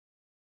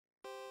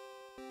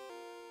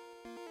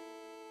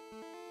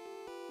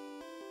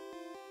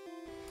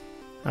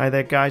Hi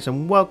there guys,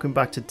 and welcome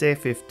back to day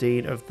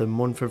 15 of the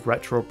month of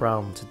Retro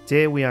Brown.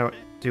 Today we are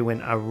doing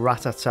a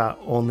Rattata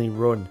only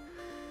run.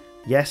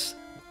 Yes,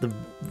 the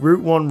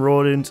Route 1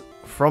 rodent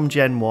from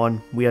Gen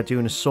 1, we are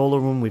doing a solo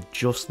run with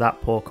just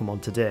that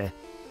Pokemon today.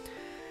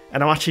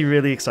 And I'm actually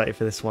really excited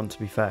for this one, to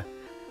be fair.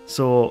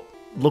 So,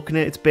 looking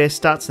at its base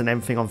stats and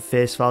everything on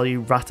face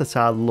value,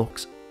 Rattata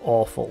looks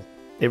awful.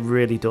 It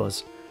really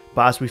does.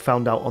 But as we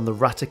found out on the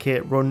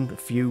Raticate run a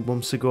few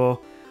months ago,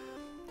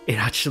 it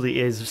actually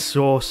is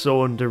so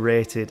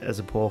underrated as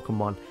a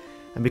Pokemon.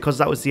 And because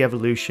that was the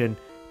evolution,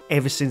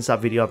 ever since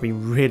that video I've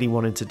been really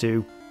wanting to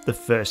do the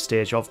first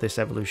stage of this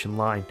evolution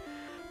line.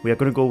 We are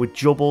going to go with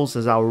Jubbles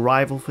as our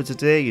rival for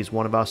today. He's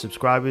one of our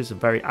subscribers, a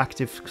very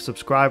active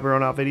subscriber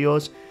on our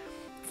videos.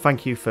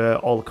 Thank you for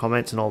all the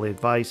comments and all the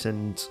advice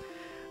and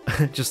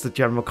just the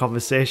general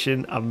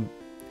conversation.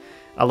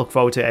 I look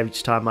forward to it every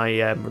time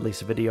I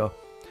release a video.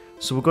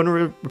 So we're going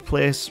to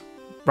replace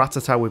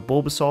Rattata with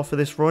Bulbasaur for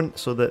this run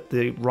so that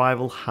the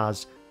rival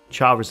has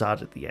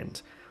Charizard at the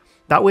end.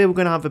 That way we're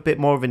going to have a bit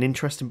more of an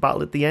interesting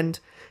battle at the end.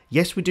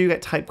 Yes, we do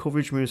get type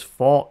coverage moves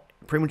for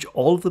pretty much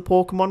all of the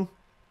Pokemon,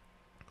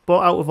 but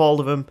out of all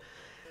of them,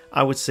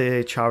 I would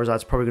say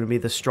Charizard's probably going to be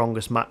the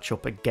strongest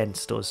matchup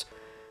against us.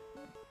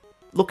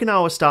 Looking at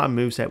our starting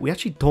moveset, we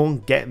actually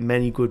don't get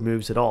many good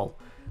moves at all.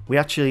 We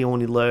actually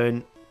only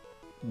learn,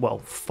 well,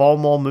 4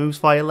 more moves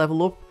via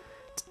level up.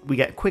 We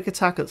get Quick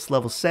Attack at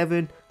level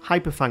 7,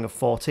 Hyper Fang at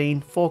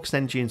 14, Focus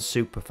Energy and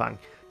Super Fang.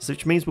 So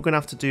which means we're going to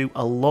have to do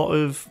a lot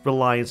of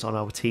reliance on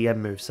our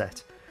TM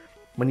moveset.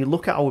 When you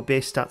look at our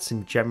base stats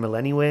in general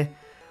anyway,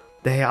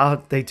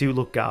 they do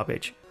look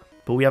garbage.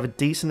 But we have a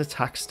decent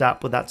attack stat,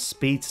 but that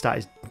speed stat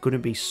is going to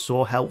be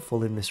so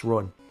helpful in this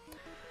run.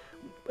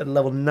 At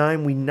level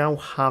 9 we now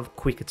have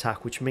Quick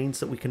Attack, which means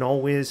that we can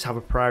always have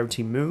a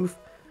priority move.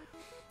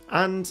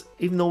 And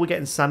even though we're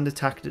getting sand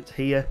attacked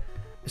here,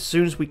 as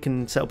soon as we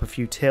can set up a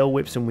few tail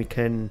whips and we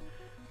can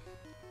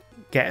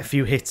get a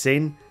few hits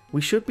in, we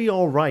should be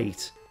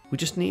alright. We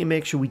just need to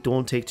make sure we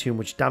don't take too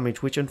much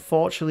damage, which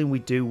unfortunately we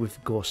do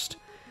with Gust.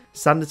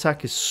 Sand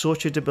Attack is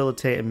such a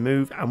debilitating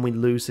move and we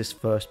lose this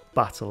first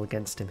battle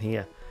against him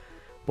here.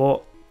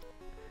 But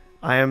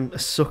I am a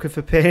sucker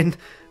for pain,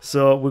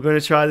 so we're going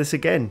to try this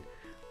again.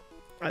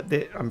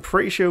 I'm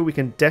pretty sure we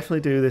can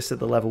definitely do this at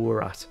the level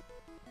we're at.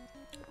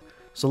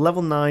 So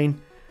level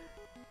 9,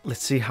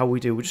 let's see how we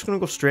do. We're just going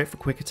to go straight for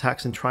quick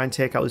attacks and try and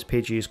take out this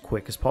Pidgey as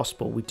quick as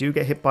possible. We do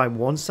get hit by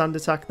 1 sand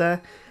attack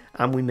there,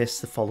 and we miss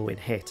the following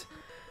hit.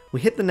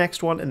 We hit the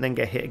next one and then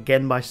get hit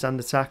again by sand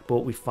attack,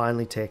 but we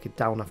finally take it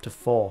down after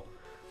 4.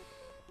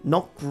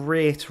 Not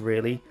great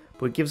really,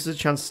 but it gives us a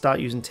chance to start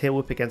using Tail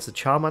Whip against the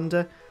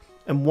Charmander,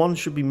 and 1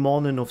 should be more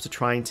than enough to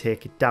try and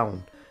take it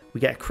down. We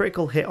get a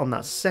critical hit on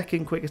that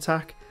second quick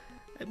attack,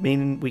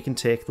 meaning we can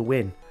take the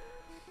win.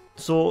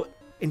 So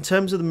in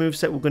terms of the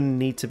moveset we're going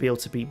to need to be able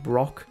to beat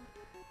Brock,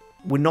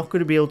 we're not going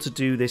to be able to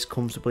do this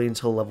comfortably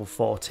until level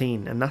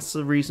 14, and that's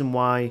the reason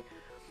why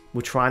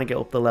we're trying to get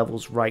up the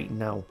levels right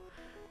now.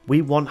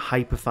 We want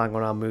Hyper Fang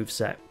on our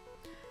moveset.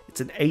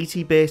 It's an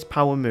 80 base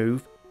power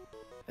move.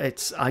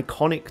 It's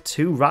iconic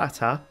to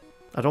Rattata.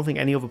 I don't think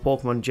any other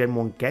Pokemon Gen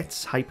 1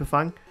 gets Hyper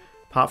Fang,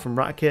 apart from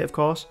Raticate of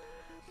course.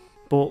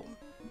 But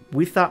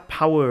with that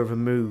power of a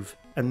move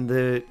and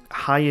the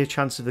higher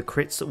chance of the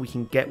crits that we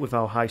can get with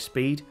our high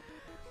speed,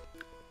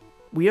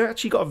 we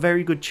actually got a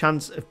very good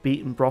chance of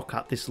beating Brock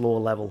at this lower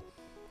level.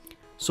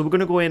 So we're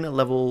going to go in at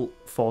level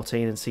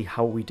 14 and see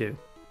how we do.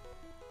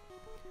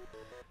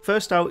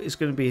 First out is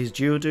going to be his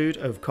Geodude,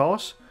 of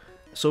course.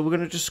 So we're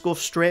going to just go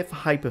straight for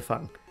Hyper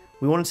Fang.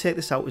 We want to take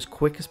this out as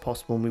quick as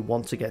possible and we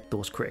want to get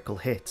those critical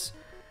hits.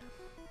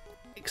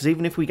 Because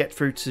even if we get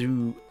through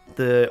to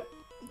the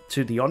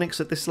Onix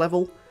at this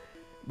level,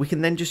 we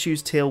can then just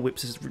use Tail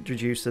Whips to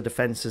reduce the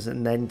defenses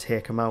and then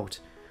take him out.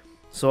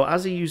 So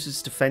as he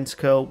uses Defense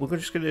Curl, we're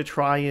just going to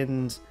try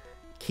and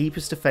keep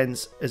his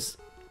defense as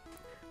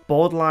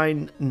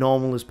borderline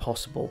normal as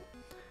possible.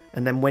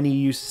 And then when he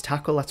uses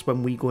Tackle, that's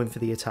when we go in for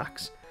the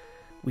attacks.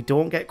 We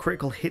don't get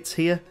critical hits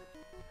here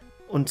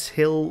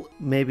until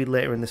maybe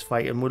later in this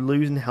fight, and we're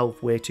losing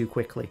health way too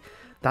quickly.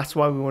 That's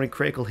why we wanted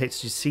critical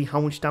hits. You see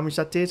how much damage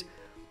that did?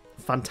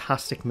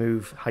 Fantastic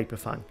move, Hyper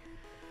Fang.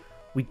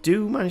 We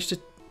don't manage to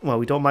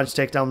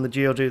take down the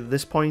Geodude at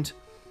this point,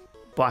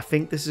 but I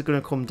think this is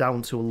going to come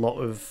down to a lot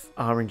of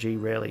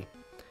RNG really.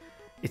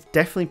 It's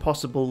definitely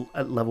possible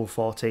at level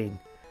 14.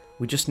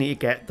 We just need to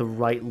get the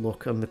right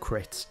luck on the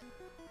crits.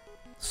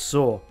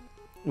 So,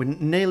 we're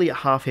nearly at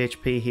half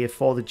HP here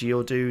for the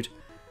Geodude.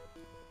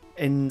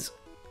 And,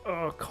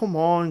 oh, come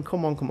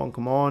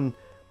on.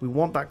 We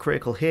want that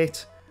critical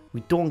hit.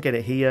 We don't get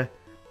it here.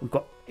 We've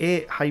got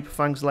 8 Hyper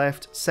Fangs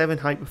left, 7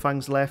 Hyper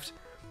Fangs left,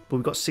 but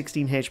we've got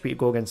 16 HP to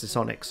go against the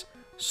Onix.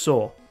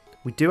 So,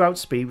 we do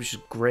outspeed, which is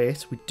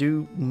great. We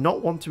do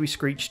not want to be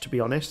Screeched, to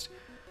be honest,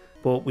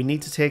 but we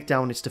need to take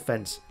down its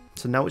defense.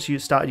 So now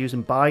it's started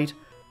using Bide,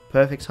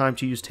 perfect time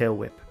to use Tail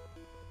Whip.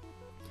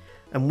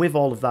 And with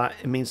all of that,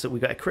 it means that we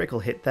got a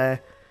critical hit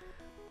there.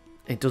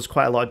 It does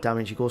quite a lot of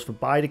damage. He goes for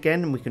bite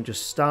again, and we can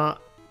just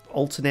start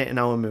alternating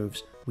our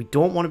moves. We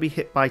don't want to be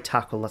hit by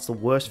tackle. That's the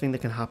worst thing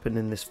that can happen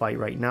in this fight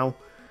right now.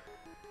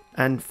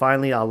 And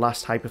finally, our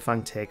last Hyper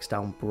Fang takes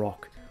down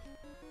Brock.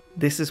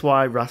 This is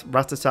why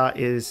Rattata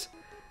is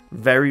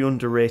very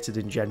underrated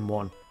in Gen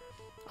 1.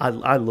 I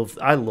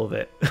love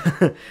it.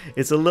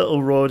 It's a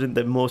little rodent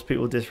that most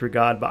people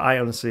disregard, but I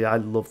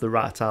love the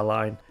Rattata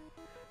line.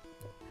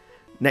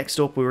 Next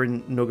up, we're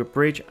in Nugget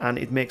Bridge, and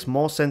it makes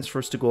more sense for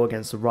us to go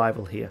against the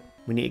rival here.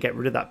 We need to get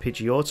rid of that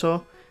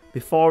Pidgeotto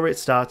before it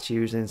starts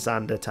using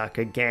Sand Attack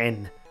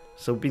again.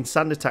 So we've been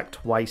Sand Attack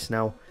twice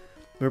now.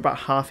 We're about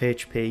half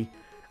HP.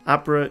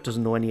 Abra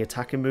doesn't know any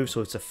attacking moves,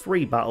 so it's a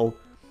free battle.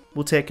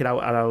 We'll take it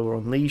out at our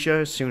own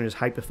leisure as soon as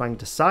Hyper Fang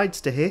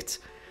decides to hit.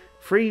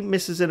 3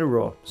 misses in a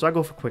row, so I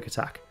go for Quick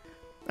Attack.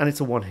 And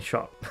it's a one-hit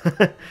shot.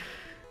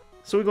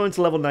 So we go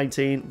into level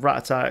 19,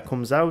 Rattata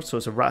comes out, so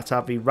it's a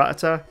Rattata v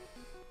Rattata.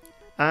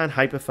 And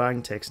Hyper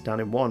Fang takes it down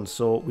in 1.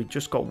 So we've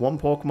just got one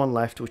Pokemon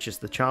left, which is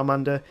the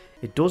Charmander.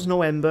 It does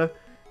know Ember.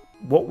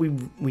 What we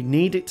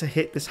need it to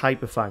hit this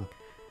Hyper Fang.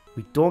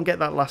 We don't get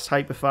that last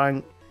Hyper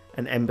Fang,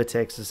 and Ember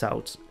takes us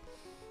out.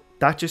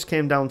 That just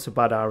came down to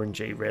bad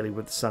RNG, really,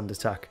 with the Sand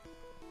Attack.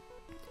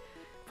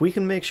 If we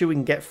can make sure we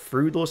can get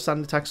through those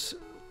Sand Attacks,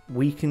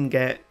 we can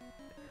get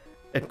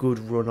a good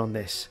run on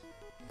this.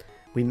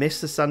 We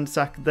missed the Sand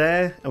Attack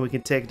there, and we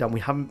can take it down. We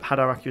haven't had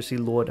our accuracy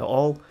lowered at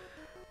all.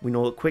 We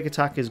know that Quick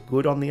Attack is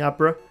good on the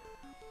Abra.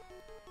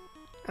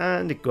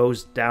 And it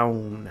goes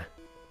down.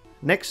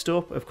 Next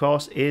up, of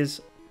course,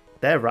 is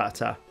their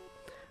Rattata.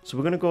 So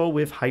we're going to go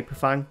with Hyper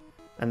Fang,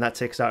 and that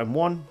takes out in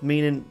 1,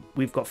 meaning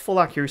we've got full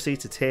accuracy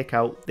to take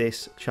out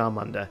this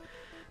Charmander.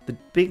 The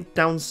big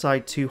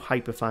downside to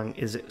Hyper Fang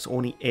is it's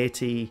only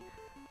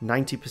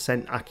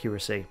 90%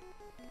 accuracy.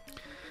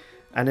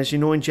 And as you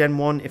know in Gen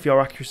 1, if your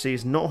accuracy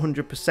is not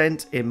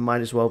 100%, it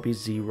might as well be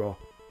 0.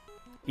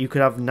 You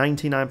could have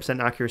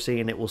 99% accuracy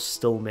and it will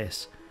still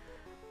miss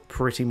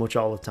pretty much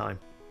all the time.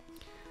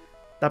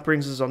 That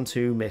brings us on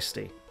to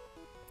Misty.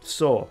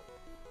 So,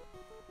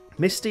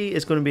 Misty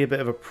is going to be a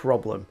bit of a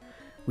problem.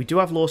 We do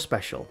have low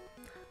special,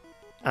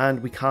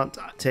 and we can't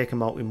take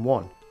them out in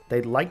 1.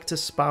 They like to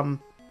spam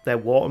their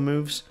water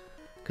moves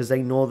because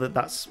they know that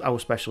that's our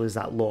special is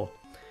that low.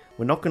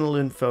 We're not going to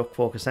learn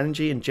Focus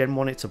Energy. In Gen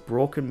 1, it's a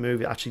broken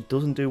move. It actually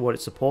doesn't do what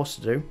it's supposed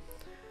to do.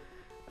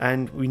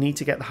 And we need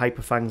to get the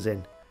Hyper Fangs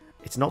in.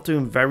 It's not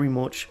doing very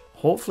much.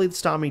 Hopefully the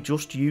Starmie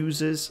just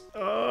uses...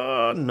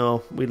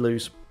 no, we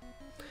lose.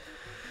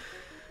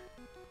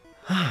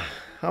 How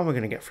am I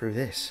going to get through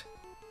this?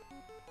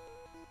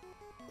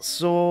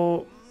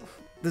 So,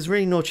 there's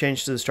really no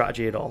change to the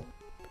strategy at all.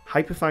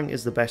 Hyper Fang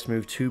is the best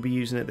move to be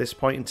using at this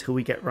point until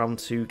we get round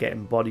to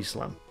getting Body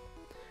Slam.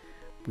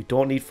 We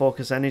don't need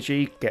Focus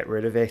Energy, get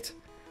rid of it.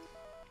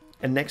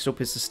 And next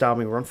up is the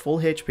Starmie. We're on full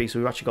HP, so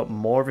we've actually got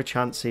more of a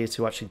chance here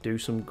to actually do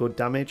some good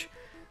damage.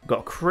 We've got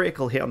a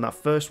critical hit on that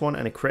first one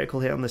and a critical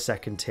hit on the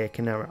second,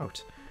 taking her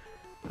out.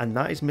 And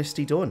that is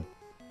Misty done.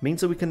 Means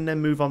that we can then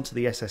move on to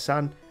the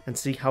SSN and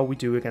see how we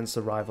do against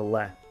the rival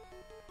there.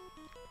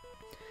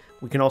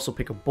 We can also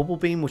pick up Bubble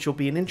Beam, which will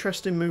be an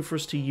interesting move for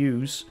us to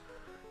use,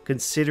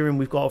 considering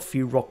we've got a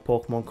few rock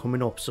Pokemon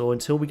coming up. So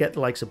until we get the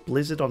likes of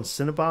Blizzard on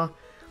Cinnabar,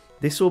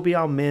 this will be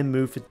our main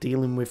move for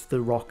dealing with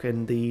the rock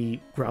and the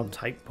ground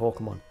type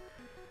Pokemon.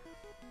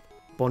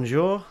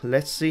 Bonjour,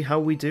 let's see how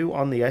we do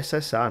on the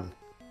SSN.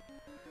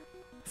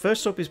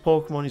 First up, his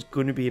Pokemon is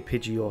going to be a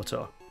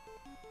Pidgeotto.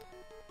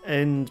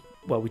 And,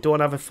 well, we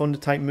don't have a Thunder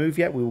type move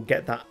yet. We will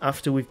get that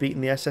after we've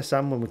beaten the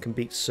SSN when we can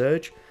beat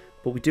Surge.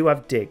 But we do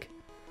have Dig.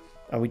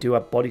 And we do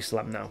have Body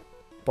Slam now.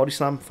 Body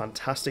Slam,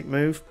 fantastic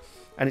move.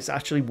 And it's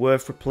actually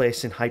worth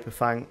replacing Hyper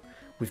Fang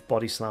with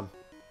Body Slam.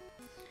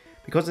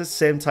 Because it's the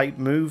same type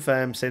move,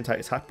 same type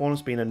attack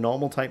bonus, being a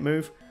normal type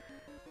move,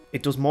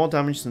 it does more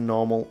damage than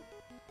normal.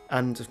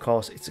 And, of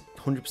course, it's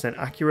 100%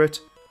 accurate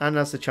and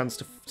has the chance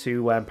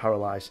to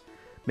paralyze,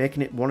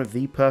 making it one of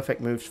the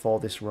perfect moves for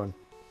this run.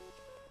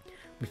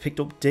 We picked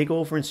up Dig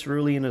over in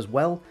Cerulean as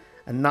well,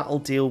 and that'll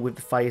deal with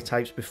the fire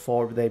types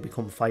before they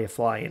become fire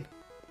flying.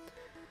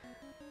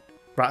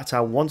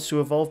 Rattata wants to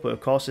evolve, but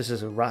of course this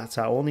is a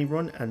Rattata only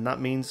run, and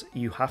that means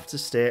you have to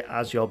stay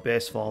as your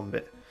base form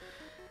bit.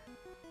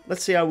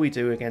 Let's see how we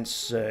do against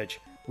Surge.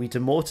 We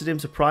demoted him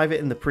to private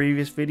in the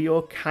previous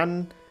video.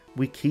 Can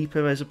we keep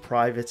him as a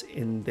private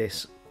in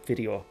this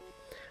video?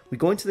 We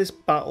go into this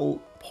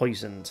battle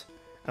poisoned,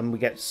 and we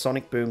get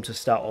Sonic Boom to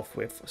start off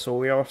with. So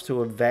we are off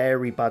to a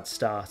very bad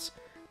start.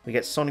 We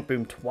get Sonic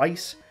Boom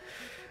twice,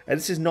 and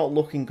this is not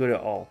looking good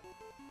at all.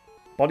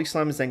 Body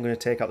Slam is then going to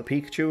take out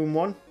the Pikachu in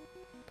 1.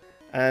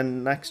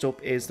 And next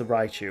up is the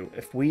Raichu.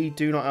 If we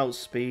do not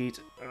outspeed,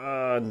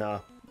 nah,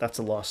 that's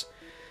a loss.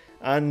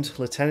 And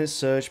Lieutenant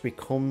Surge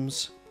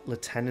becomes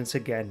Lieutenant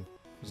again.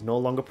 He's no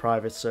longer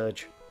Private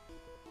Surge.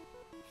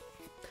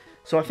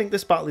 So I think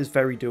this battle is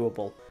very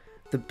doable.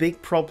 The big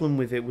problem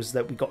with it was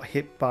that we got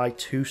hit by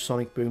 2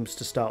 Sonic Booms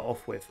to start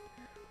off with.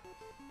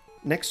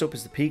 Next up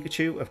is the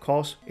Pikachu. Of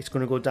course, it's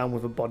going to go down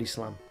with a Body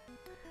Slam.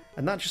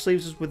 And that just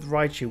leaves us with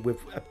Raichu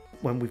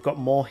when we've got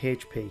more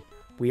HP.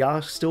 We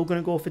are still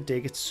going to go for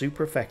Dig. It's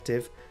super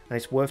effective, and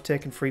it's worth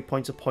taking 3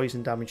 points of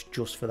poison damage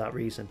just for that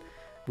reason.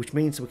 Which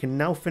means we can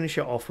now finish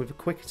it off with a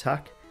quick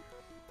attack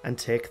and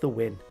take the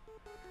win.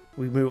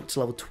 We move up to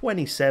level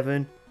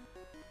 27,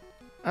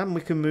 and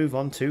we can move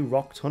on to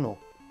Rock Tunnel.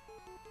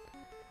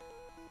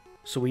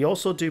 So we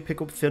also do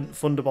pick up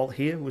Thunderbolt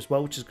here as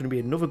well, which is going to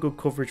be another good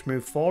coverage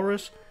move for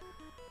us.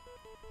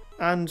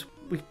 And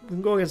we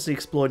can go against the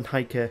Exploding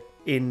Hiker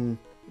in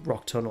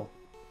Rock Tunnel.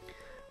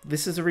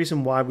 This is the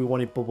reason why we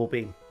wanted Bubble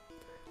Beam.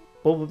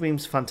 Bubble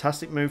Beam's a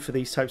fantastic move for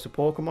these types of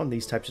Pokemon,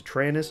 these types of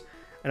trainers,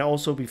 and it'll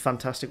also be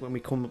fantastic when we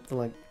come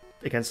up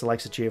against the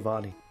likes of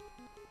Giovanni.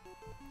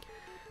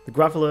 The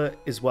Graveler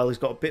as well has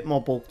got a bit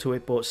more bulk to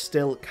it, but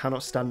still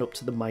cannot stand up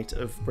to the might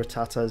of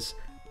Rattata's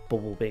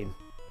Bubble Beam.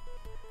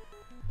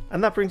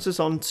 And that brings us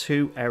on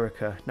to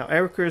Erica. Now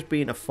Erica has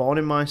been a thorn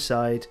in my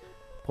side,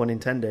 pun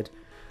intended,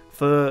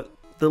 for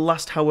the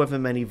last however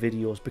many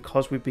videos,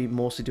 because we've been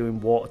mostly doing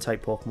water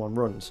type Pokemon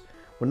runs.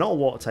 We're not a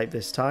water type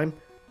this time,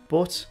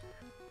 but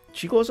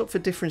she goes up for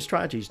different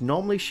strategies.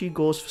 Normally she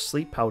goes for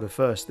Sleep Powder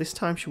first. This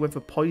time she went for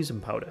Poison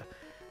Powder.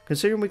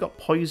 Considering we got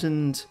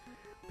poisoned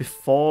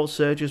before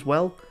Surge as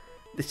well,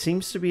 there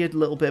seems to be a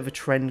little bit of a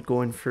trend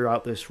going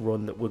throughout this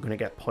run that we're going to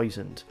get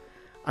poisoned.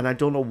 And I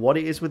don't know what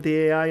it is with the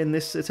AI in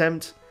this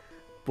attempt,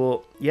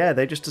 but yeah,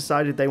 they just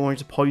decided they wanted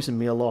to poison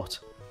me a lot.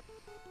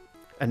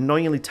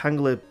 Annoyingly,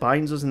 Tangler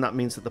binds us, and that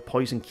means that the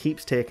poison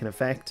keeps taking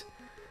effect.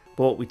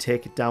 But we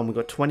take it down. We've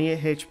got 28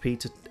 HP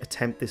to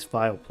attempt this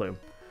Vileplume.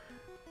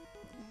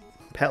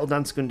 Petal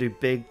Dance is going to do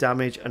big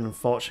damage, and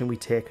unfortunately we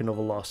take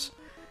another loss.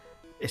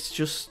 It's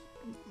just...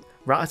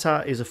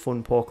 Rattata is a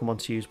fun Pokemon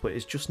to use, but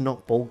it's just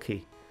not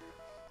bulky.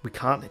 We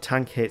can't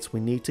tank hits. We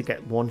need to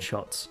get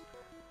one-shots.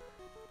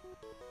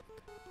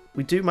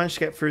 We do manage to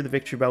get through the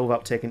Victory Bell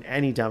without taking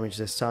any damage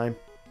this time.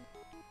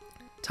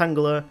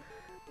 Tangler,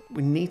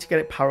 we need to get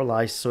it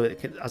paralysed so it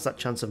has that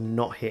chance of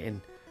not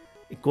hitting.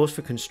 It goes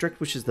for Constrict,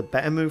 which is the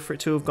better move for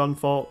it to have gone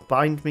for.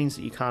 Bind means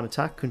that you can't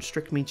attack.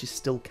 Constrict means you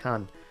still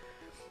can.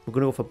 We're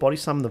going to go for Body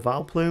Slam the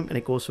Vileplume, and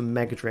it goes for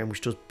Mega Drain, which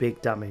does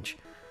big damage.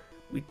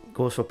 It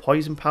goes for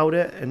Poison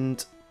Powder,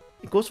 and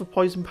it goes for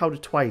Poison Powder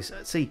twice.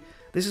 See,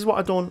 this is what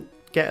I don't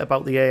get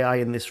about the AI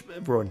in this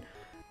run.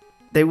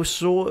 They were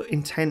so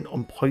intent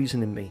on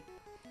poisoning me,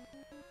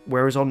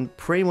 whereas on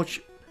pretty much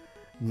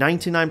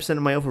 99%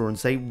 of my other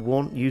runs, they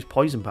won't use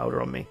Poison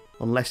Powder on me,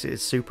 unless it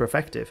is super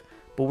effective.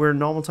 But we're a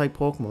normal type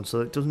Pokemon,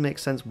 so it doesn't make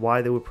sense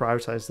why they would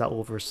prioritise that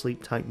over a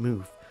sleep type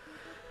move.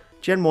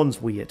 Gen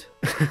 1's weird.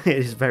 It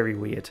is very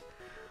weird.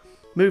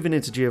 Moving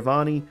into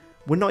Giovanni,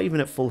 we're not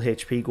even at full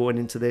HP going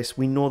into this.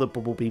 We know that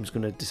Bubble Beam's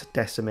going to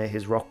decimate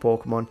his rock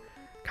Pokemon.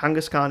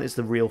 Kangaskhan is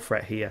the real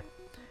threat here.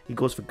 He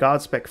goes for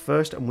Guard Spec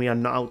first, and we are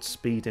not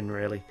outspeeding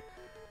really.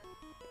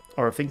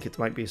 Or I think it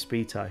might be a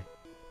speed tie.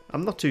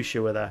 I'm not too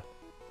sure there.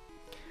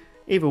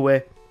 Either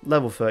way,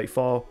 level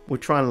 34, we're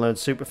trying to learn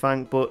Super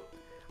Fang, but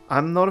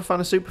I'm not a fan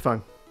of Super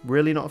Fang.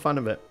 Really not a fan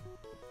of it.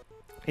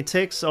 It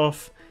takes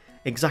off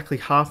exactly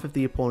half of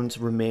the opponent's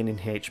remaining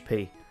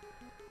HP.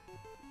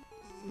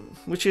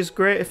 Which is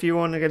great if you're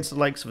on against the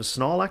likes of a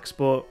Snorlax,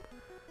 but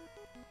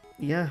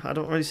yeah, I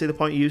don't really see the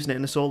point of using it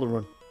in a solo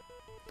run.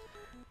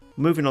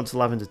 Moving on to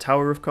Lavender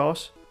Tower, of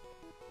course.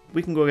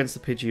 We can go against the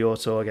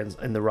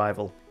Pidgeotto in the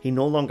rival. He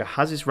no longer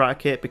has his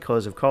Raticate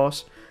because, of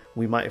course,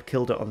 we might have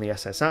killed it on the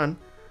SSN.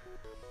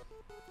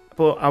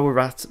 But our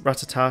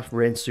Rattata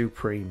reigns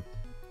supreme.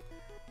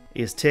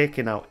 He has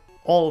taken out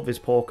all of his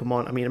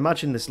Pokemon. I mean,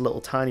 imagine this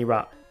little tiny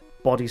rat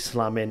body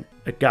slamming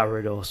a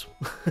Gyarados.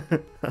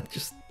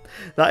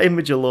 That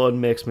image alone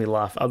makes me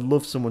laugh. I'd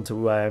love someone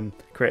to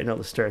create an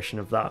illustration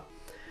of that.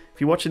 If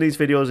you're watching these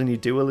videos and you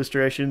do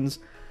illustrations,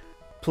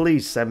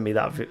 please send me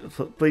that.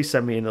 Please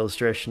send me an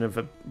illustration of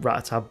a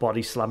Rattata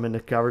body slamming a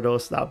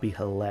Gyarados. That'd be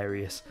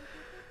hilarious.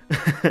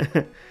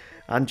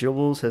 And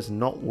Jubbles has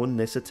not won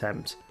this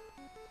attempt.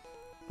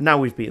 Now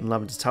we've beaten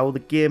Lavender Tower, the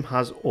game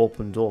has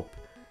opened up.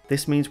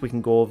 This means we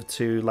can go over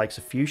to likes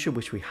of Fuchsia,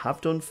 which we have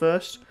done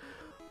first.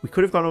 We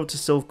could have gone over to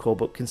Silphco,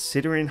 but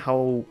considering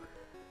how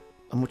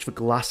much of a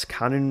glass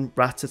cannon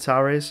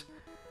Rattata is,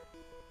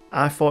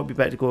 I thought it'd be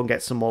better to go and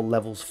get some more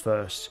levels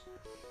first.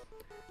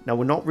 Now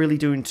we're not really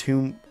doing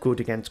too good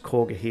against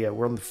Koga here.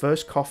 We're on the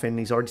first Coffin,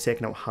 he's already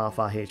taken out half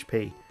our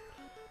HP,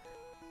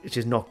 which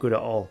is not good at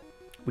all.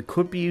 We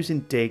could be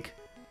using Dig,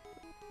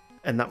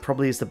 and that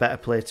probably is the better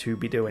play to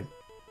be doing.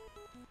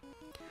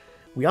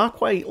 We are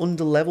quite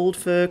under-leveled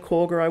for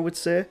Koga, I would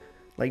say.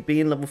 Like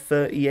being level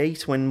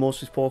 38 when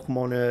most of his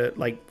Pokemon are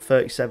like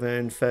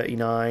 37,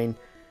 39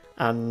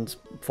 and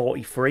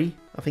 43,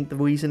 I think the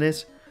reason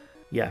is.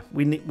 Yeah,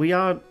 we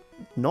are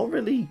not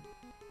really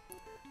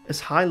as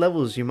high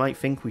level as you might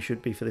think we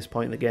should be for this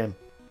point in the game.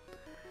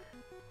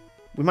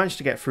 We managed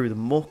to get through the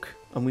muck,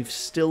 and we've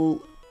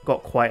still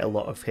got quite a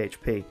lot of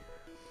HP.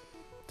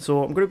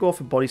 So I'm going to go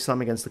for Body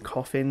Slam against the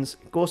Coffins.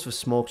 It goes for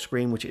Smoke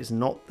Screen, which is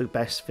not the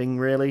best thing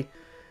really.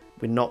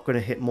 We're not going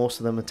to hit most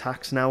of them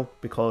attacks now,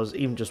 because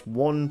even just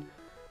one...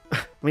 I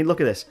mean, look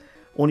at this.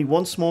 Only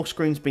one Smoke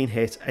Screen's been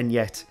hit, and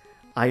yet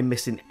I'm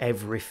missing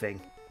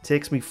everything. It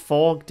takes me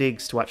 4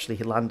 digs to actually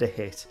land a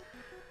hit.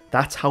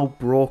 That's how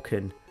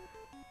broken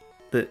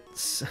the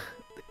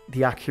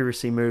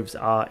accuracy moves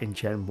are in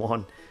Gen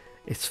 1.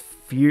 It's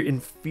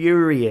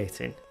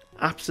infuriating.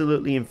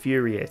 Absolutely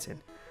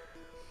infuriating.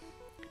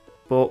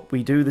 But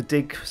we do the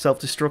dig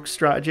self-destruct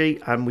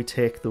strategy and we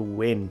take the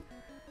win.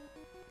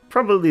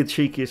 Probably the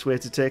cheekiest way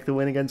to take the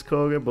win against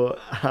Koga, but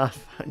I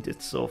find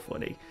it so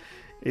funny.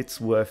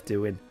 It's worth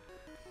doing.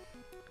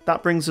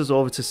 That brings us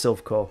over to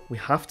Silphcore. We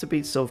have to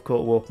beat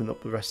Silphcore to open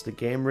up the rest of the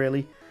game,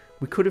 really.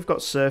 We could have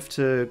got Surf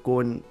to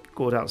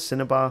go down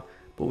Cinnabar,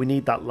 but we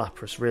need that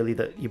Lapras, really,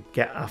 that you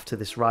get after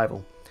this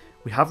rival.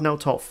 We have now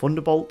taught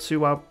Thunderbolt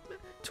to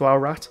our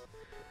Rat,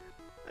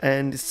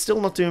 and it's still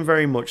not doing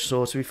very much,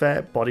 so to be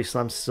fair, Body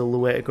Slam's still the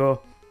way to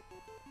go.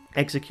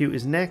 Execute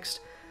is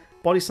next.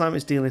 Body Slam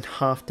is dealing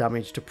half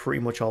damage to pretty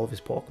much all of his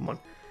Pokemon.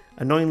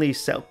 Annoyingly, he's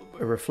set up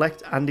a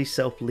Reflect and he's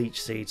set up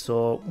Leech Seed,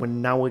 so we're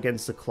now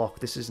against the clock.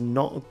 This is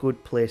not a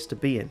good place to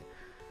be in.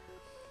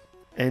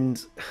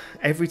 And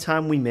every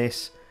time we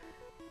miss,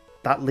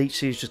 that Leech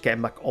Seed is just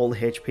getting back all the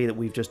HP that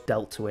we've just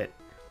dealt to it.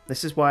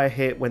 This is why I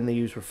hate when they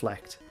use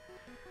Reflect.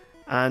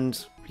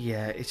 And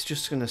yeah, it's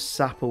just going to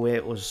sap away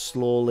at us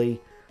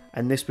slowly,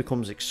 and this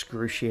becomes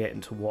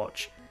excruciating to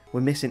watch.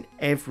 We're missing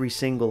every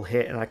single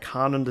hit, and I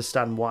can't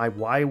understand why.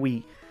 Why are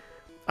we...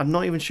 I'm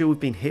not even sure we've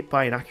been hit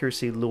by an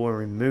accuracy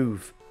lowering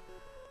move.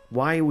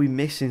 Why are we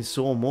missing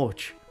so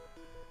much?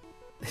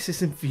 This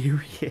is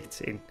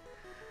infuriating.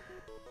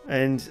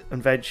 And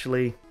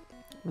eventually,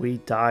 we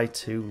die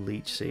to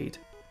Leech Seed.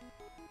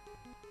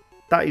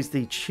 That is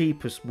the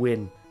cheapest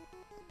win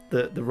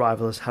that the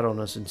rival has had on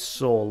us in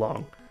so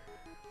long.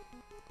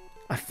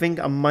 I think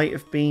I might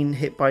have been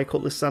hit by a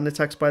couple of sand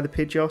attacks by the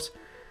Pidgeot.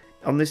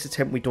 On this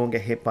attempt, we don't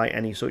get hit by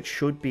any, so it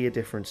should be a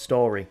different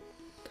story.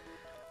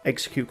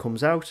 Execute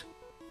comes out.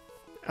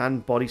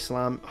 And Body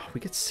Slam. Oh, we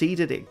get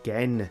seeded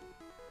again.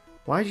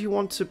 Why do you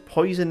want to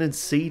poison and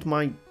seed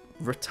my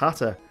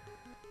Rattata?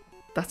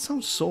 That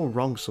sounds so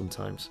wrong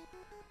sometimes.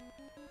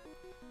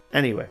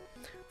 Anyway,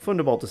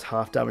 Thunderbolt does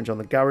half damage on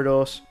the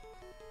Gyarados,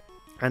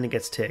 and it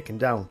gets taken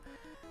down.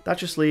 That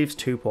just leaves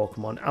 2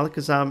 Pokemon.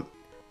 Alakazam,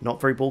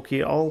 not very bulky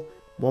at all.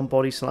 1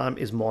 Body Slam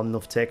is more than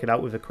enough to take it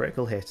out with a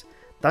critical hit.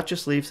 That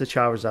just leaves the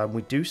Charizard.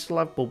 We do still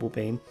have Bubble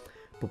Beam,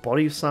 but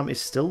Body Slam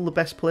is still the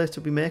best play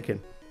to be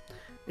making.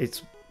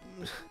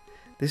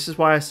 This is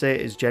why I say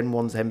it is Gen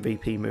 1's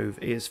MVP move.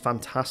 It is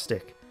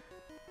fantastic.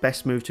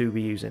 Best move to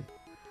be using.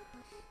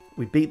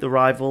 We beat the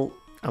rival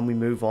and we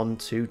move on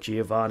to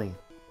Giovanni.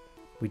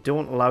 We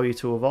don't allow you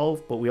to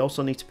evolve, but we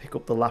also need to pick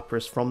up the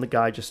Lapras from the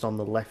guy just on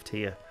the left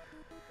here.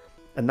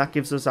 And that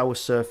gives us our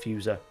Surf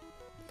user.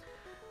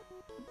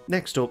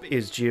 Next up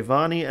is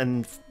Giovanni,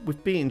 and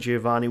with beating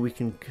Giovanni we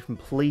can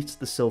complete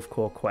the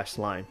Silphcore quest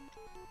line.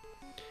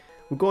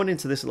 We're going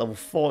into this at level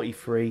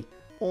 43.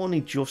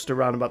 Only just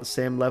around about the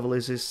same level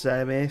as his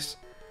ace.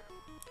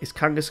 His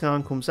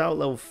Kangaskhan comes out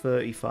level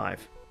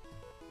 35.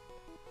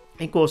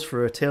 It goes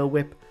for a Tail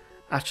Whip,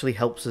 actually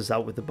helps us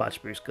out with the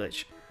Badge Boost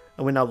glitch,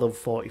 and we're now level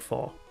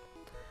 44.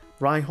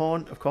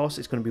 Rhyhorn, of course,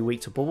 is going to be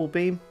weak to Bubble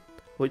Beam,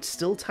 but it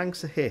still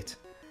tanks a hit,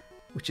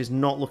 which is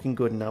not looking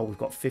good now. We've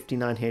got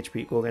 59 HP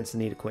to go against the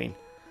Nidoqueen.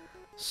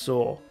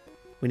 So,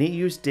 we need to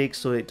use Dig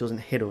so it doesn't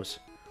hit us.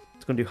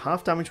 It's going to do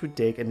half damage with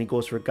Dig, and he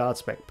goes for a Guard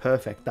Spec.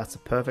 Perfect, that's a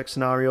perfect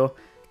scenario.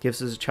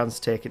 Gives us a chance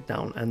to take it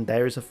down, and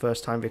there is a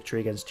first time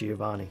victory against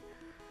Giovanni.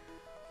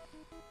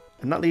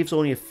 And that leaves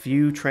only a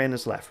few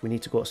trainers left. We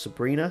need to go to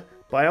Sabrina,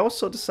 but I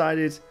also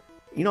decided,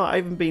 you know, I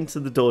haven't been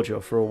to the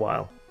dojo for a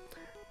while.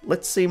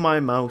 Let's see my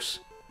mouse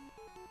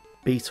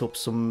beat up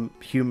some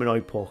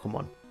humanoid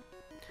Pokemon.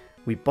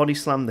 We Body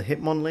Slam the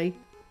Hitmonlee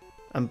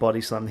and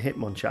Body Slam the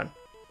Hitmonchan.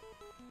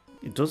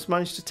 It does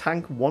manage to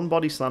tank 1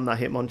 Body Slam that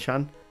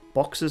Hitmonchan,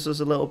 boxes us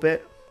a little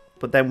bit,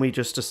 but then we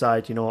just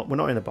decide, you know what, we're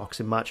not in a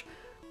boxing match.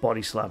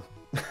 Body Slam.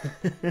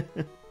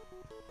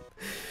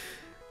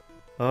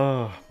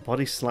 Oh,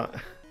 Body Slam.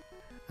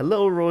 A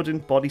little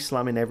rodent Body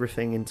Slamming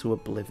everything into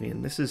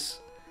oblivion. This is...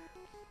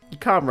 You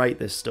can't write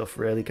this stuff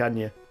really, can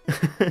you?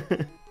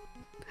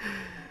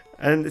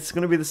 And it's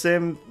going to be the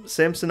same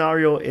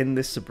scenario in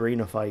this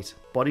Sabrina fight.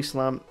 Body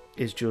Slam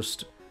is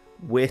just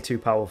way too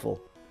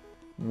powerful.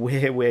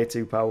 Way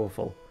too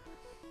powerful.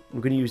 We're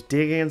going to use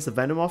Dig against the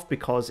Venomoth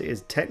because it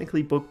is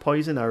technically bug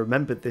poison. I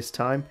remembered this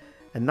time.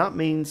 And that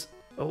means...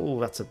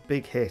 Oh, that's a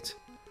big hit.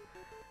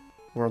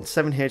 We're on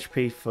 7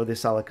 HP for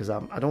this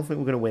Alakazam. I don't think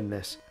we're going to win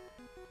this.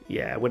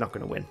 Yeah, we're not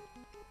going to win.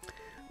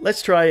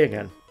 Let's try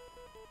again.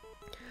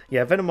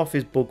 Yeah, Venomoth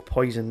is bug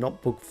poison,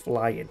 not bug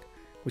flying.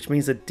 Which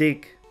means that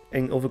Dig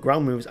and other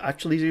ground moves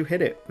actually do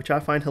hit it, which I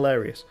find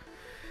hilarious.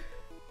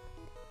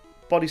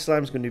 Body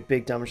Slam is going to do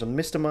big damage on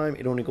Mr. Mime.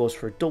 It only goes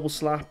for a double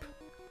slap.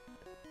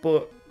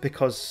 But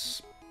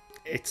because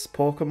it's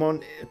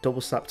Pokemon, a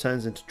double slap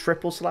turns into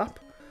triple slap.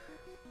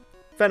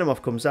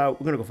 Venomoth comes out,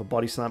 we're going to go for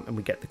Body Slam, and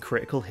we get the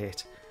critical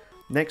hit.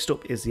 Next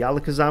up is the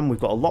Alakazam. We've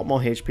got a lot more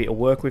HP to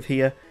work with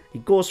here. He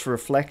goes for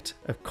Reflect.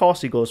 Of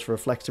course he goes for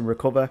Reflect and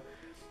Recover,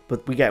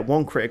 but we get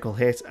 1 critical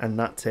hit, and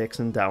that takes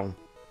him down.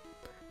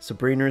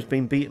 Sabrina has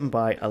been beaten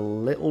by a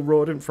little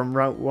rodent from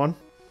Route 1.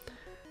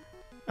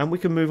 And we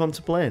can move on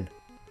to Blaine.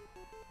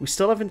 We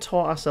still haven't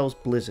taught ourselves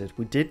Blizzard.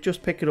 We did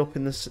just pick it up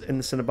in the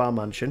Cinnabar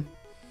Mansion.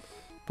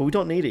 But we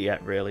don't need it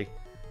yet, really.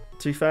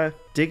 To be fair,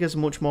 Dig is a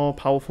much more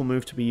powerful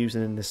move to be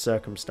using in this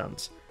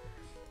circumstance.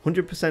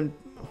 100%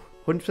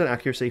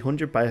 accuracy,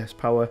 100 bias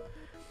power,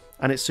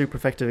 and it's super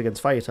effective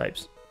against fire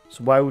types.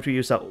 So why would we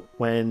use that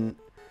when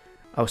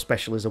our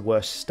special is a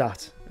worse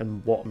stat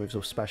and water moves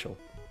are special?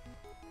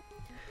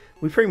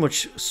 We pretty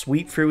much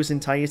sweep through his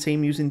entire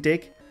team using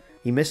Dig.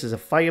 He misses a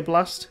fire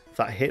blast. If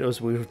that hit us,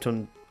 we would have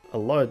done a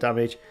lot of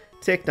damage.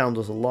 Takedown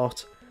does a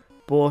lot,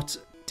 but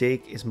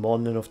Dig is more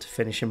than enough to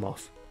finish him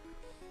off.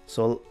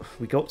 So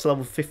we go up to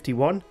level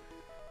 51,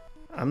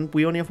 and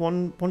we only have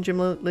one gym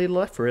leader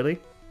left, really.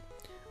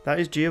 That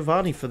is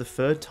Giovanni for the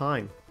 3rd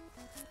time.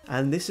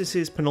 And this is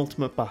his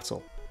penultimate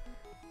battle.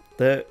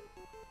 That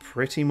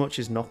pretty much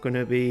is not going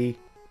to be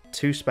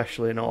too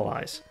special in all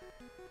eyes.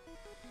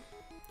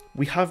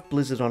 We have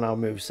Blizzard on our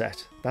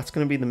moveset. That's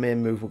going to be the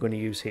main move we're going to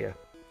use here.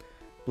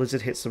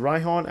 Blizzard hits the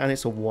Rhyhorn and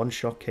it's a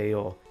one-shot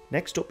KO.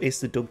 Next up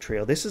is the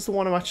Dugtrio. This is the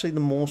one I'm actually the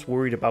most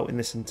worried about in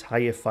this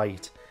entire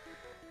fight.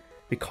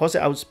 Because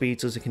it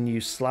outspeeds us, it can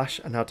use Slash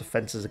and our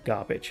defenses are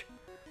garbage.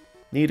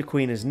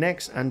 Nidoqueen is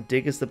next and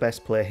Dig is the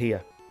best player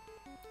here.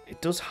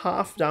 It does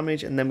half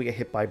damage and then we get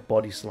hit by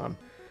Body Slam.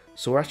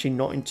 So we're actually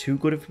not in too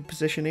good of a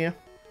position here.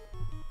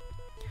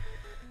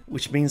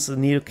 Which means the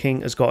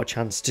Nidoking has got a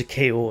chance to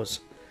KO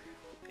us.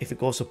 If it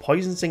goes for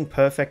Poison Sting,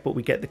 perfect, but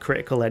we get the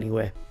critical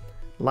anyway.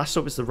 Last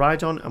up is the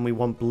Rhydon and we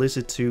want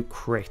Blizzard to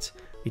crit.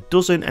 It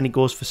doesn't and he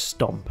goes for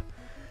Stomp.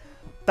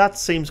 That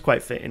seems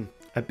quite fitting.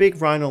 A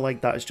big rhino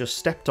like that has just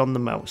stepped on the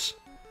mouse.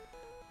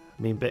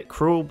 I mean, a bit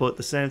cruel, but at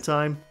the same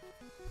time,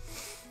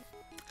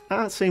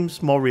 that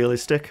seems more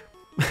realistic.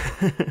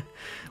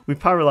 We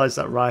paralysed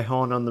that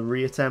Rhyhorn on the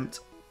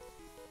reattempt.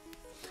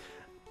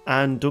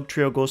 And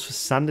Dugtrio goes for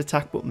Sand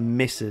Attack but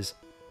misses.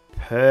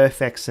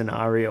 Perfect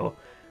scenario.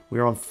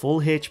 We're on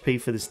full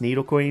HP for this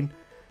Nidoqueen,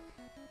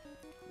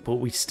 but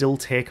we still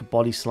take a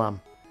Body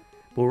Slam.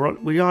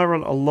 But we are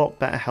on a lot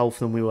better health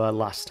than we were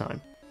last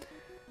time.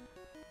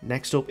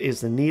 Next up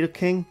is the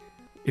Nidoking.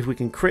 If we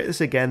can crit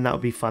this again, that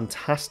would be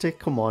fantastic.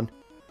 Come on.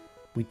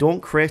 We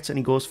don't crit and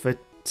he goes for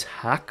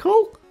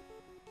Tackle?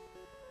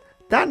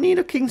 That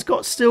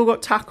Nidoking's still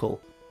got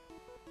Tackle.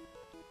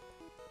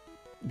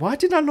 Why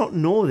did I not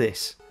know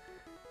this?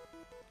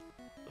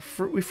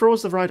 We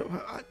froze the ride.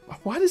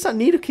 Why does that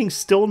Nidoking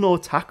still know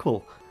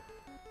Tackle?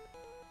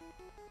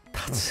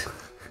 That's...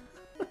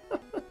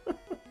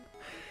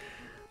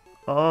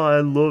 Oh, I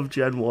love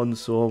Gen 1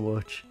 so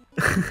much.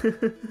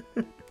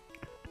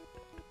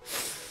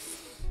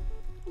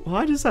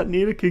 Why does that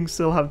Nidoking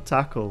still have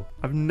Tackle?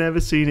 I've never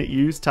seen it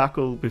use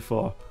Tackle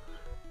before.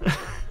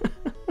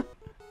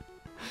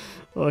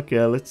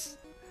 Okay, let's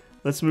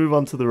move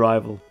on to the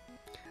rival.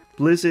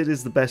 Blizzard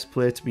is the best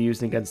player to be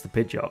using against the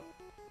Pidgeot.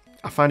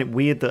 I find it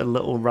weird that a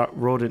little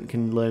rodent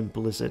can learn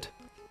Blizzard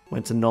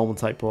when it's a normal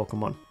type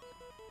Pokemon.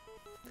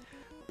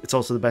 It's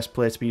also the best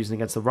player to be using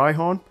against the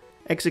Rhyhorn.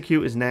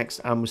 Execute is next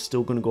and we're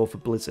still going to go for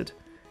Blizzard.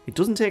 It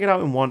doesn't take it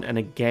out in one and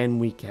again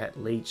we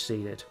get Leech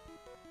Seeded.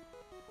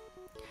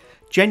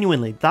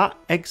 Genuinely, that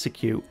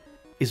Execute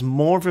is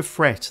more of a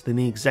threat than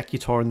the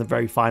Executor in the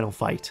very final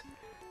fight.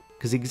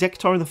 Because the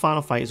Executor in the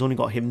final fight has only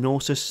got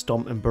Hypnosis,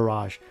 Stomp and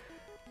Barrage.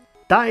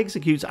 That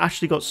Execute's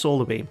actually got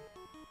Solar Beam.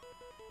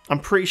 I'm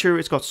pretty sure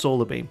it's got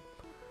Solar Beam.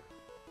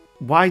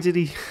 Why did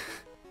he...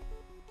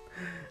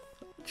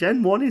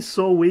 Gen 1 is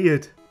so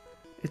weird.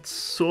 It's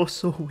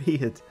so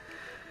weird.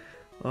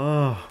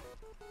 Oh,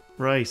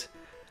 right.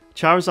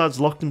 Charizard's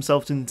locked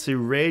himself into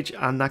Rage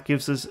and that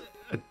gives us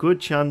a good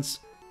chance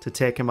to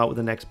take him out with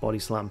the next Body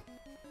Slam.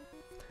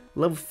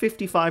 Level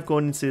 55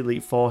 going into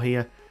Elite 4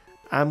 here.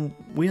 And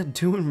we are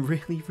doing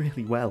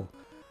really well.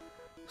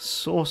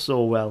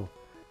 So well.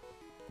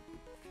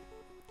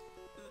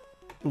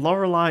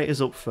 Lorelei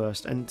is up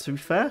first. And to be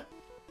fair,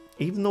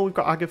 even though we've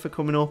got Agatha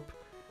coming up,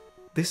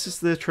 this is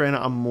the trainer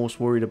I'm most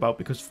worried about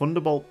because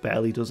Thunderbolt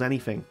barely does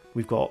anything.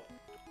 We've got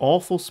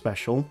awful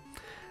special.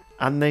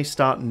 And they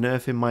start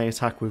nerfing my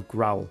attack with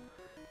Growl.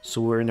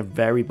 So we're in a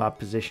very bad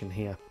position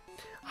here.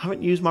 I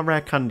haven't used my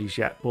rare candies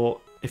yet, but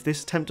if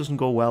this attempt doesn't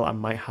go well, I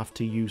might have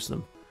to use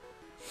them.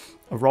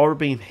 Aurora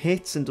Beam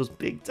hits and does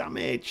big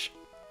damage.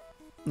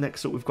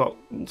 Next up we've got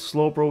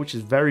Slowbro, which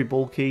is very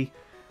bulky.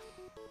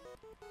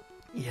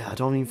 Yeah, I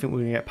don't even think we're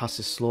going to get past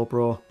this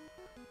Slowbro.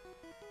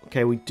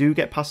 Okay, we do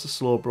get past the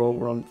Slowbro.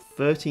 We're on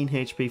 13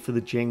 HP for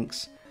the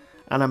Jinx.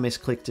 And I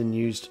misclicked and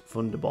used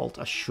Thunderbolt.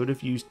 I should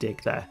have used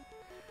Dig there.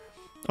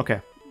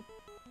 Okay.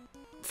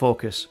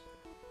 Focus.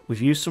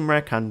 We've used some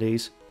rare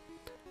candies.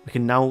 We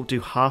can now do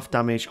half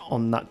damage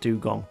on that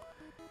Dugong.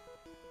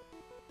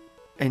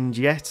 And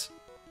yet,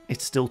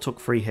 it still took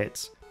 3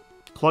 hits.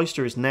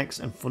 Cloyster is next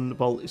and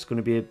Thunderbolt is going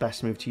to be the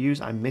best move to use.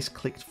 I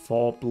misclicked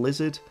for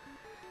Blizzard.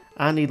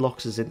 And he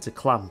locks us into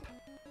Clamp.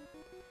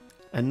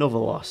 Another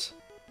loss.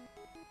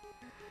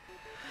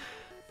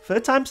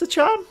 3rd time's the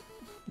charm?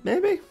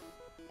 Maybe?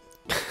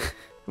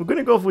 We're going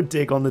to go for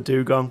dig on the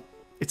dugong.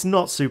 It's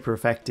not super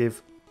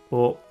effective,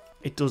 but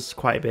it does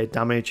quite a bit of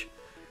damage.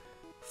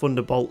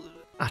 Thunderbolt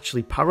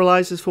actually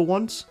paralyzes for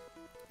once,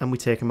 and we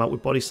take him out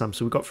with body slam.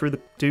 So we got through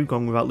the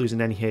dugong without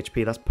losing any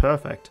HP. That's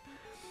perfect.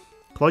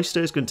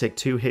 Cloyster is going to take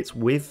 2 hits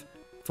with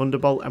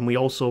Thunderbolt, and we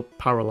also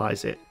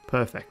paralyze it.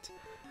 Perfect.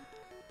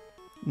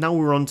 Now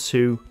we're on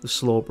to the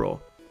Slowbro.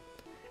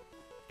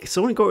 It's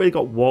only really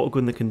got Water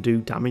Gun that can do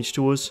damage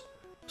to us.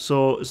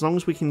 So as long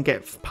as we can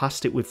get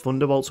past it with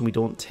Thunderbolts and we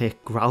don't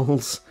take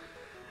growls,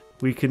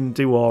 we can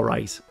do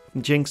alright.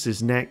 Jinx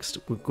is next.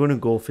 We're going to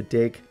go for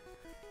dig.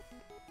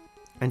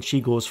 And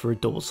she goes for a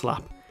double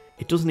slap.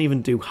 It doesn't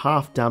even do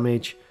half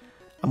damage.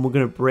 And we're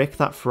going to break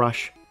that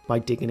thrash by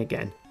digging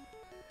again.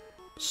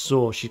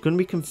 So she's going to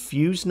be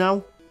confused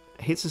now.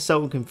 Hits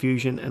herself with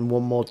confusion and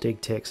one more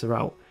dig takes her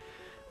out.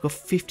 We've got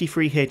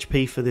 53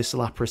 HP for this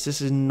Lapras.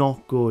 This is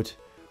not good.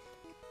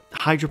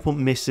 Hydro Pump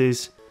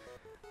misses.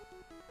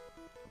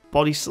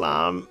 Body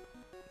Slam.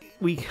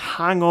 We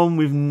hang on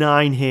with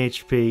 9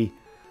 HP.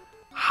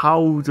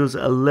 How does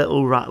a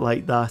little rat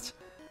like that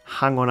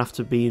hang on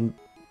after being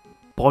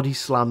body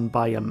slammed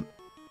by a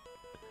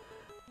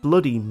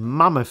bloody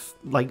mammoth,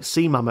 like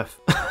sea mammoth?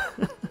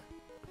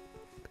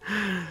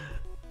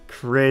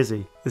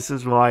 Crazy. This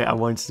is why I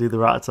wanted to do the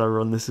Rattata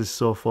run. This is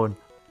so fun.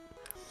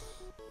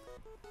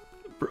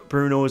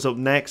 Bruno is up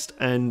next,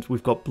 and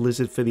we've got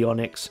Blizzard for the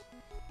Onyx.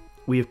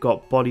 We've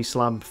got Body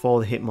Slam for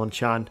the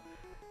Hitmonchan.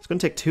 It's going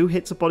to take 2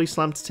 hits of Body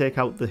Slam to take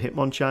out the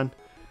Hitmonchan.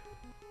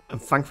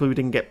 And thankfully we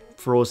didn't get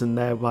frozen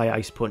there by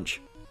Ice Punch.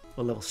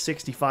 We're level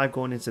 65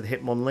 going into the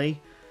Hitmonlee.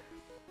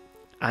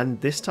 And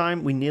this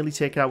time we nearly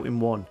take it out in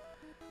 1.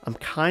 I'm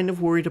kind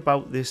of worried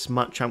about this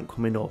Machamp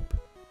coming up.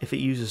 If it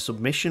uses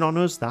Submission on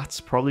us, that's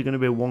probably going to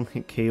be a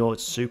 1-hit KO.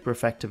 It's super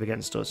effective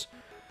against us.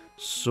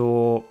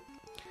 So,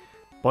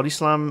 Body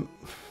Slam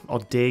or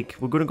Dig.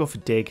 We're going to go for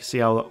Dig, see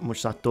how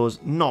much that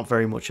does. Not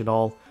very much at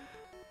all.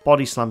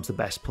 Body Slam's the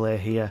best player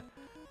here.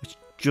 It's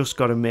just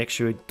got to make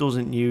sure it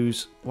doesn't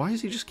use... Why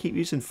does he just keep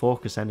using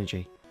Focus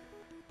Energy?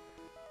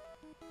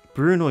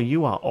 Bruno,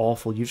 you are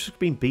awful. You've just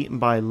been beaten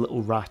by a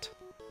little rat.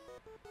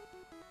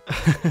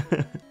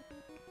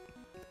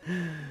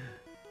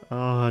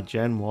 Oh,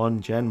 Gen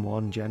 1, Gen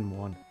 1, Gen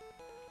 1.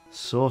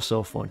 So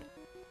fun.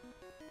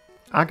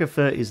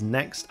 Agatha is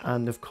next,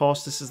 and of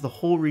course this is the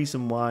whole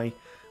reason why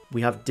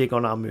we have Dig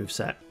on our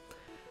moveset.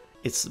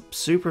 It's a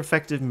super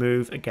effective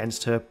move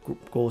against her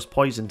Ghost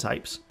Poison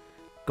types.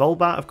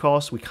 Golbat, of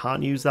course, we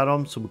can't use that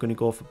on, so we're going to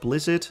go for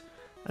Blizzard,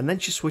 and then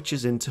she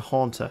switches into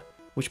Haunter,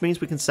 which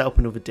means we can set up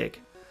another Dig.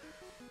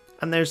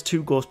 And there's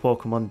 2 Ghost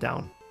Pokemon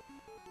down.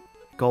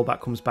 Golbat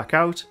comes back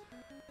out.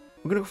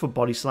 We're going to go for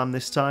Body Slam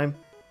this time.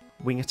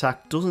 Wing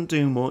Attack doesn't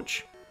do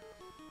much.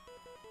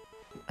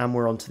 And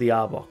we're on to the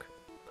Arbok.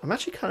 I'm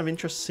actually kind of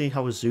interested to see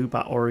how a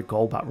Zubat or a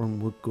Golbat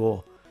run would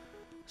go.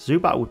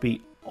 Zubat would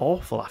be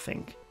awful, I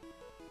think.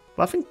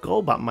 But I think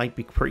Golbat might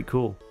be pretty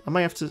cool. I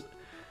might have to...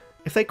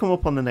 If they come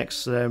up on the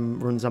next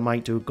runs, I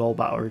might do a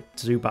Golbat or a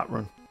Zubat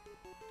run.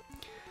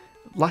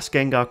 Last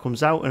Gengar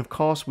comes out, and of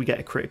course we get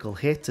a critical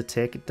hit to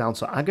take it down.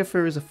 So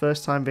Agatha is a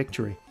first time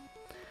victory.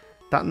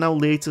 That now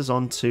leads us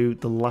on to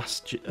the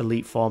last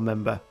Elite Four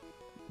member,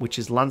 which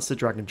is Lance the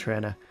Dragon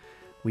Trainer.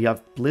 We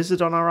have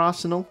Blizzard on our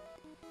arsenal,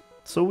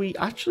 so we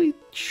actually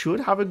should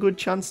have a good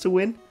chance to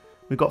win.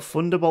 We've got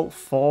Thunderbolt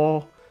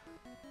for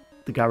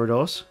the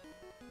Gyarados.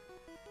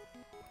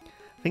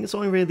 I think it's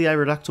only really the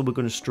Aerodactyl we're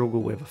going to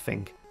struggle with, I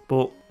think.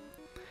 But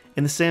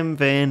in the same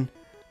vein,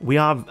 we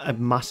have a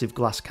massive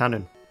glass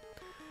cannon.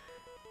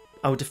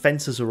 Our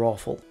defences are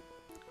awful.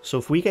 So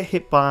if we get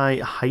hit by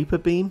a Hyper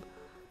Beam,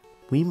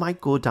 we might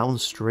go down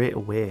straight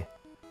away,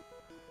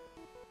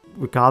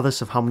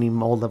 regardless of how many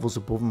more levels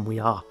above them we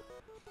are.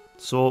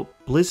 So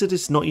Blizzard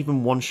is not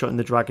even one-shotting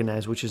the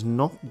Dragonairs, which is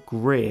not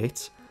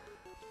great.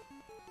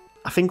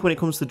 I think when it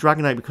comes to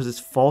Dragonite, because it's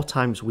 4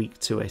 times weak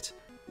to it,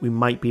 we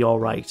might be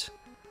alright.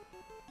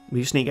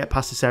 We just need to get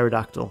past this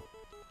Aerodactyl.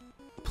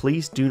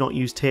 Please do not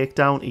use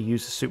Takedown. He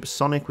uses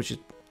Supersonic, which is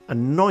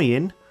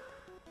annoying.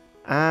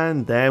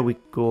 And there we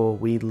go,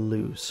 we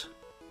lose.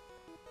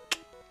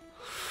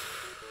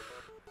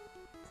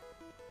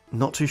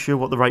 Not too sure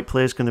what the right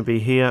play is going to be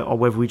here, or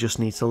whether we just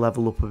need to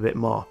level up a bit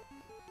more.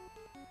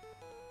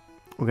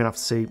 We're going to have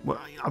to see.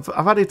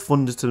 I've added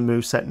Thunder to the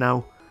moveset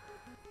now.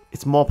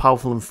 It's more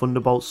powerful than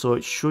Thunderbolt, so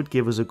it should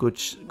give us a good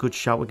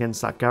shout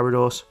against that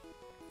Gyarados.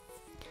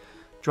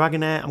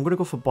 Dragonair, I'm going to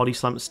go for Body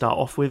Slam to start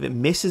off with. It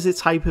misses its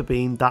Hyper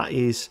Beam. That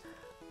is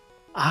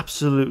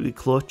absolutely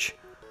clutch.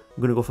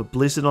 I'm going to go for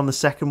Blizzard on the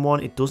second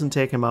one. It doesn't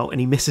take him out, and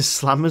he misses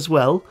Slam as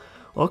well.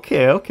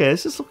 Okay,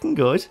 this is looking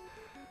good.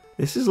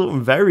 This is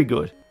looking very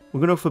good. We're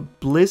going to go for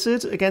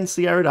Blizzard against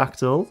the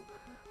Aerodactyl,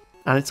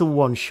 and it's a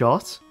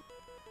one-shot.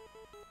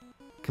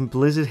 Can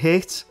Blizzard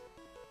hit?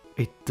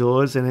 It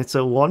does, and it's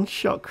a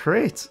one-shot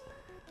crit.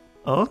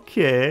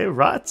 Okay,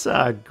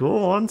 Rattata,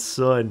 go on,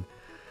 son.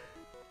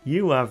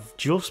 You have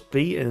just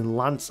beaten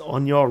Lance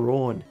on your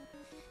own.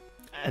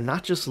 And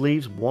that just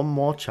leaves one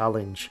more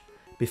challenge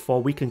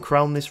before we can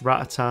crown this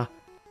Rattata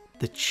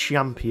the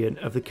champion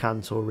of the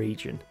Kanto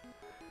region.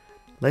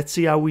 Let's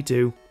see how we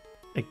do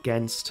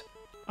against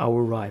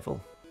our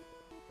rival.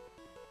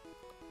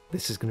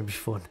 This is going to be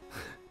fun.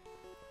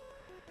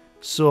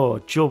 So,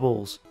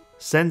 Jubbles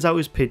sends out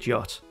his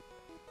Pidgeot.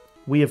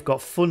 We have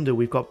got Thunder,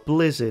 we've got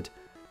Blizzard.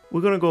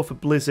 We're going to go for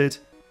Blizzard.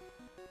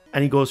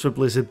 And he goes for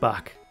Blizzard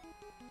back.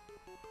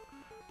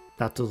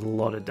 That does a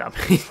lot of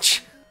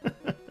damage.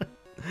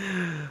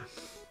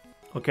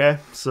 Okay,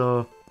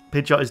 so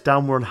Pidgeot is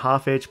down. We're on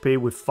half HP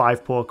with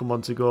 5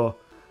 Pokemon to go.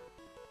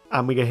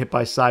 And we get hit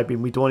by Side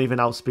Beam. We don't even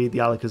outspeed the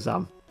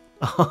Alakazam.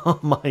 Oh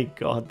my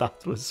god,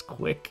 that was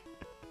quick.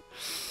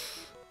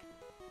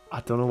 I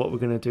don't know what we're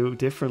going to do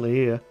differently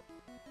here.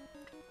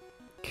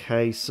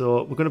 Okay,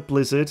 so we're going to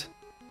Blizzard.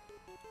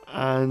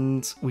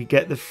 And we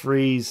get the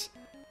freeze.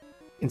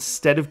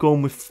 Instead of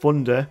going with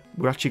Thunder,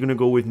 we're actually going to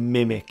go with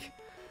Mimic.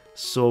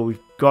 So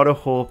we've got to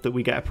hope that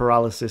we get a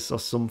Paralysis or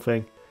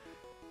something.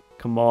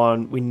 Come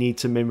on, we need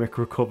to Mimic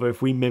Recover.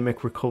 If we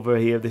Mimic Recover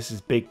here, this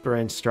is big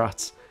brain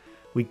strats.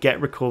 We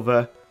get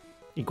Recover.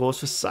 He goes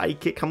for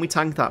Psychic. Can we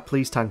tank that?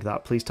 Please tank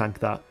that. Please tank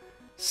that.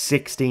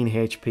 16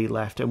 HP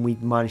left, and we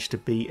managed to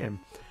beat him.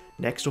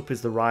 Next up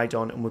is the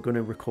Rhydon, and we're going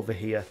to recover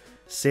here.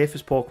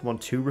 Safest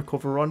Pokemon to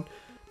recover on,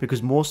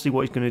 because mostly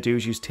what he's going to do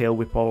is use Tail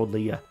Whip or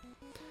Leer.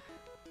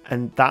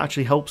 And that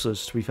actually helps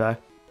us, to be fair.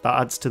 That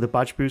adds to the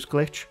Badge Boost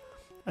glitch,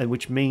 and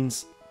which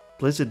means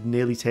Blizzard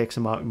nearly takes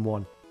him out in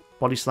one.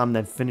 Body Slam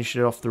then finishes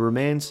it off the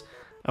remains,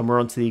 and we're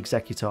on to the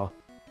Executor.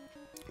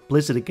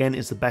 Blizzard again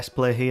is the best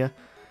player here.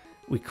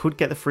 We could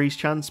get the freeze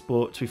chance,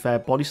 but to be fair,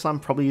 Body Slam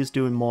probably is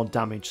doing more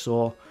damage,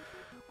 so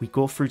we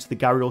go through to the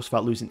Gyarados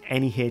without losing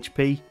any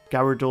HP.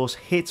 Gyarados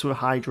hits with a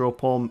Hydro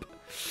Pump.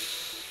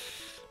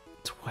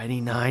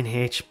 29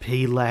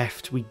 HP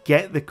left. We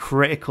get the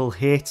critical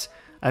hit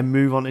and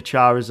move on to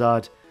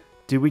Charizard.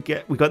 We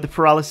got the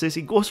Paralysis.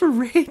 He goes for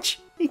Rage.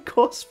 He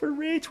goes for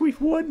Rage.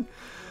 We've won.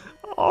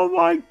 Oh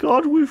my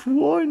god, we've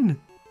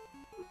won.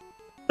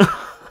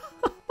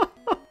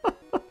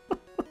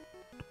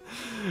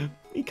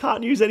 He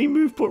can't use any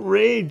move but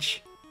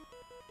Rage.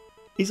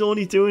 He's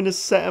only doing a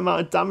set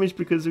amount of damage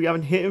because we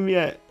haven't hit him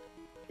yet.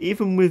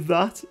 Even with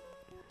that.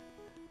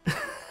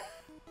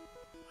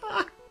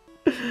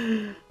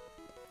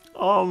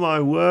 Oh my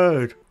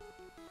word.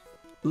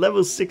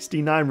 Level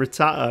 69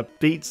 Rattata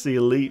beats the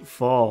Elite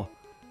Four.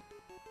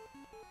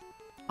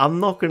 I'm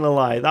not going to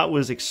lie, that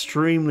was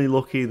extremely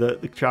lucky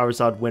that the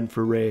Charizard went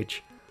for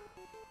Rage.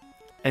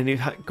 And if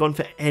it had gone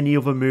for any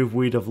other move,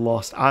 we'd have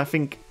lost. I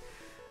think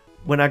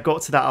when I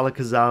got to that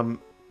Alakazam,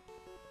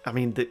 I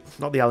mean,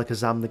 not the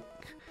Alakazam,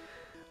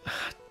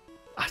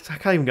 I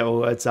can't even get my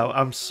words out.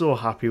 I'm so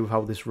happy with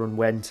how this run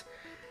went.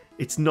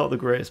 It's not the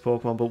greatest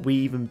Pokemon, but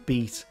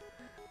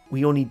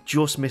we only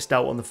just missed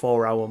out on the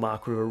 4-hour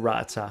mark with a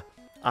Rattata.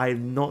 I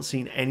have not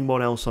seen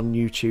anyone else on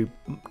YouTube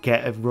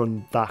get a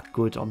run that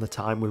good on the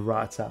time with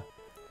Rattata.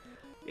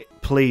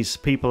 Please,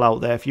 people out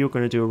there, if you're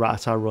going to do a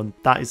Rattata run,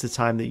 that is the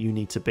time that you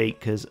need to beat,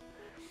 because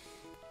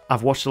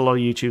I've watched a lot of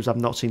YouTubes, I've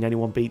not seen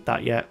anyone beat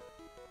that yet.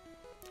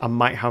 I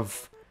might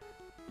have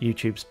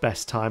YouTube's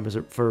best time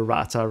for a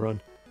Rattata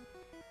run.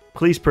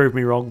 Please prove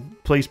me wrong.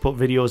 Please put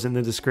videos in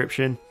the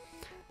description.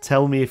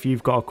 Tell me if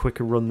you've got a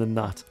quicker run than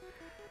that.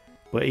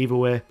 But either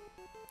way,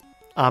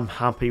 I'm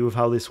happy with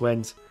how this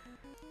went.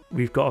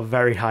 We've got a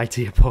very high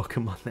tier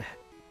Pokemon there.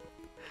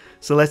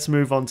 So let's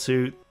move on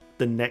to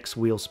the next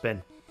wheel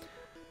spin.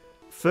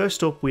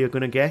 First up, we are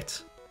going to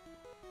get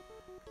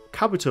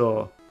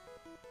Kabuto.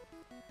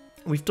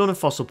 We've done a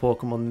fossil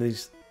Pokemon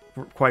these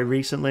quite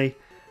recently.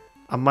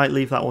 I might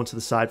leave that one to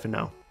the side for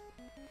now.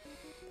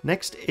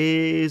 Next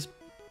is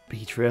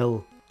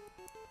Beedrill.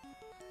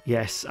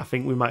 Yes, I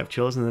think we might have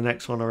chosen the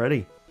next one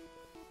already.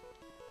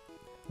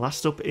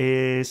 Last up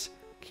is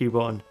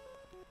Cubone.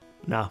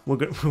 Nah, we're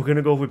going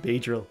to go with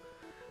Beedrill.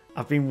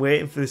 I've been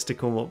waiting for this to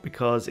come up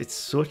because it's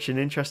such an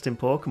interesting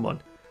Pokemon.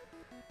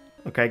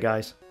 Okay,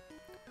 guys.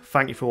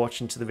 Thank you for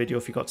watching to the video.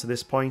 If you got to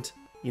this point,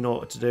 you know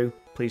what to do.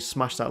 Please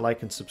smash that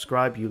like and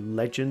subscribe, you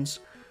legends.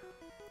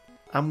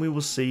 And we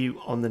will see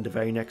you on the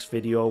very next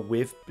video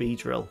with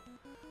Beedrill.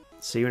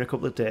 See you in a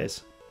couple of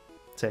days.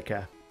 Take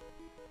care.